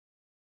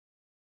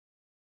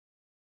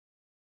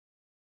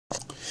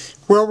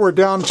Well, we're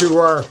down to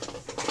our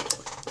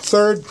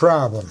third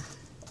problem,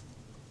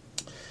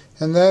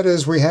 and that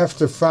is we have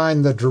to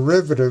find the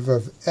derivative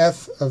of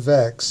f of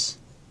x,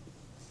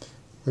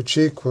 which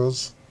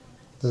equals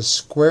the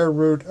square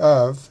root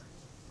of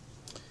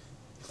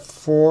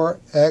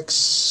 4x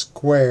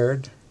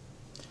squared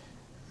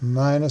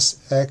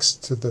minus x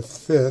to the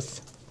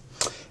fifth.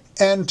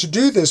 And to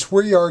do this,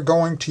 we are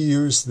going to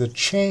use the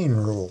chain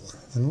rule.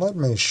 And let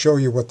me show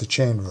you what the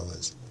chain rule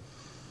is.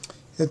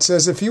 It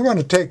says if you want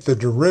to take the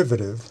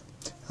derivative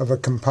of a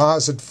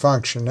composite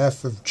function,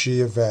 f of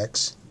g of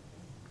x,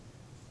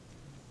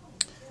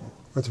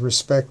 with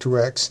respect to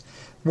x,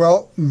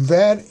 well,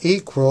 that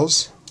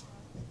equals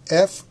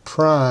f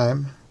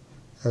prime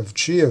of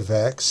g of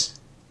x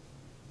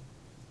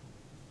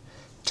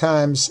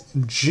times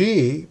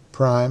g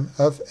prime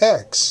of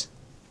x.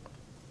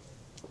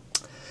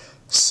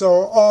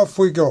 So off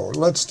we go.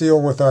 Let's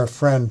deal with our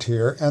friend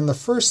here. And the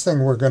first thing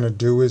we're going to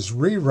do is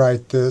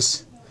rewrite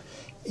this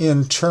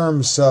in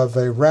terms of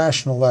a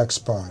rational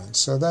exponent.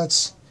 So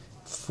that's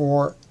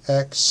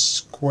 4x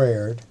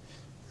squared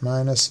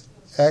minus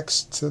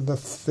x to the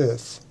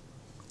fifth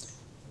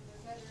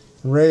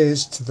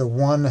raised to the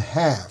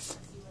 1/2.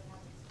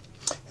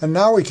 And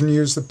now we can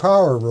use the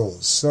power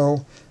rules.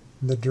 So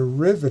the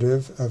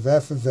derivative of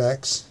f of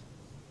x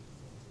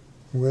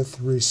with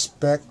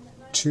respect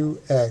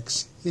to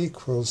x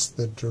equals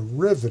the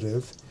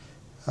derivative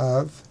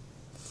of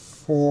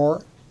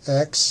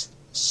 4x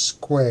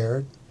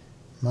squared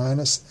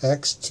minus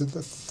x to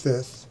the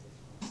fifth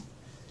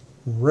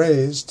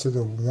raised to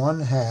the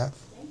 1/2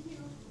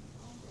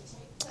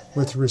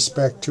 with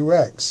respect to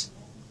x.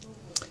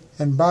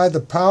 And by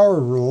the power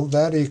rule,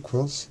 that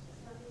equals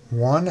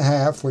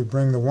 1/2. We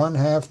bring the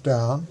 1/2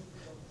 down.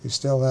 We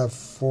still have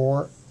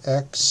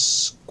 4x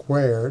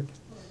squared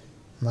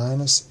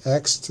minus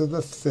x to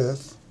the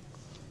fifth.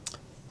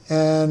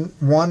 And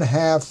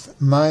 1/2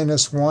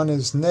 minus 1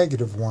 is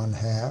negative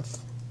 1/2.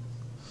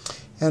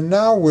 And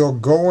now we'll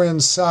go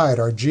inside.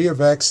 Our g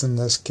of x in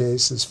this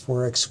case is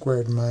 4x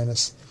squared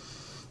minus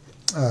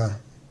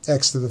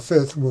x to the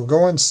fifth. We'll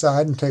go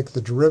inside and take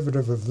the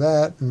derivative of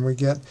that, and we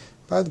get,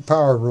 by the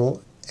power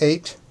rule,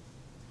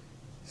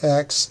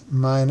 8x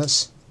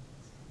minus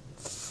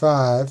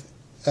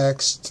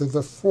 5x to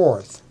the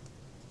fourth.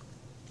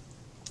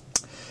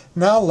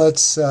 Now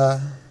let's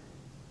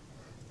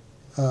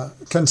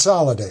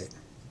consolidate.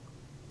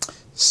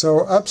 So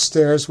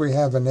upstairs we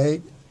have an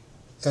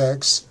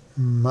 8x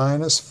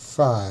minus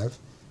 5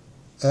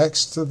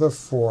 x to the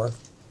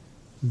fourth.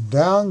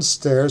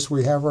 Downstairs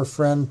we have our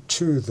friend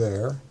 2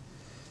 there.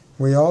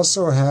 We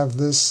also have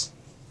this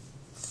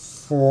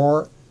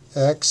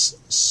 4x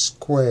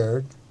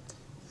squared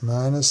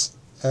minus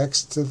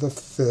x to the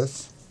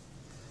fifth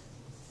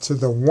to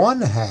the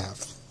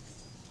 1/2.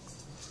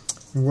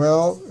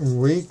 Well,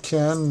 we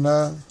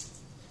can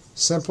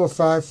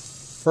simplify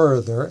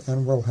further,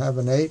 and we'll have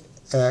an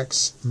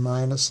 8x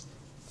minus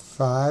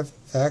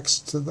 5x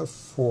to the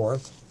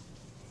fourth.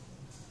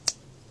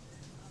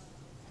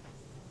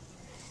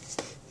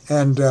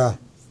 And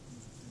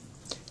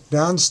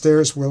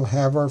downstairs we'll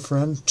have our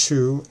friend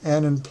 2,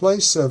 and in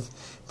place of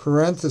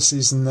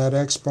parentheses in that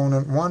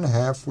exponent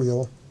 1/2,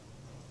 we'll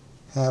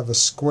have a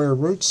square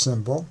root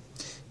symbol,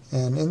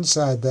 and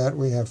inside that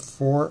we have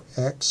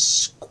 4x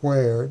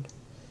squared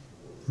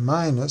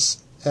minus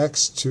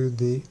x to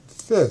the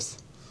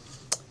fifth.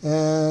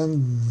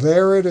 And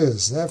there it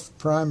is, f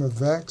prime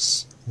of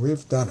x.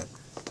 We've done it.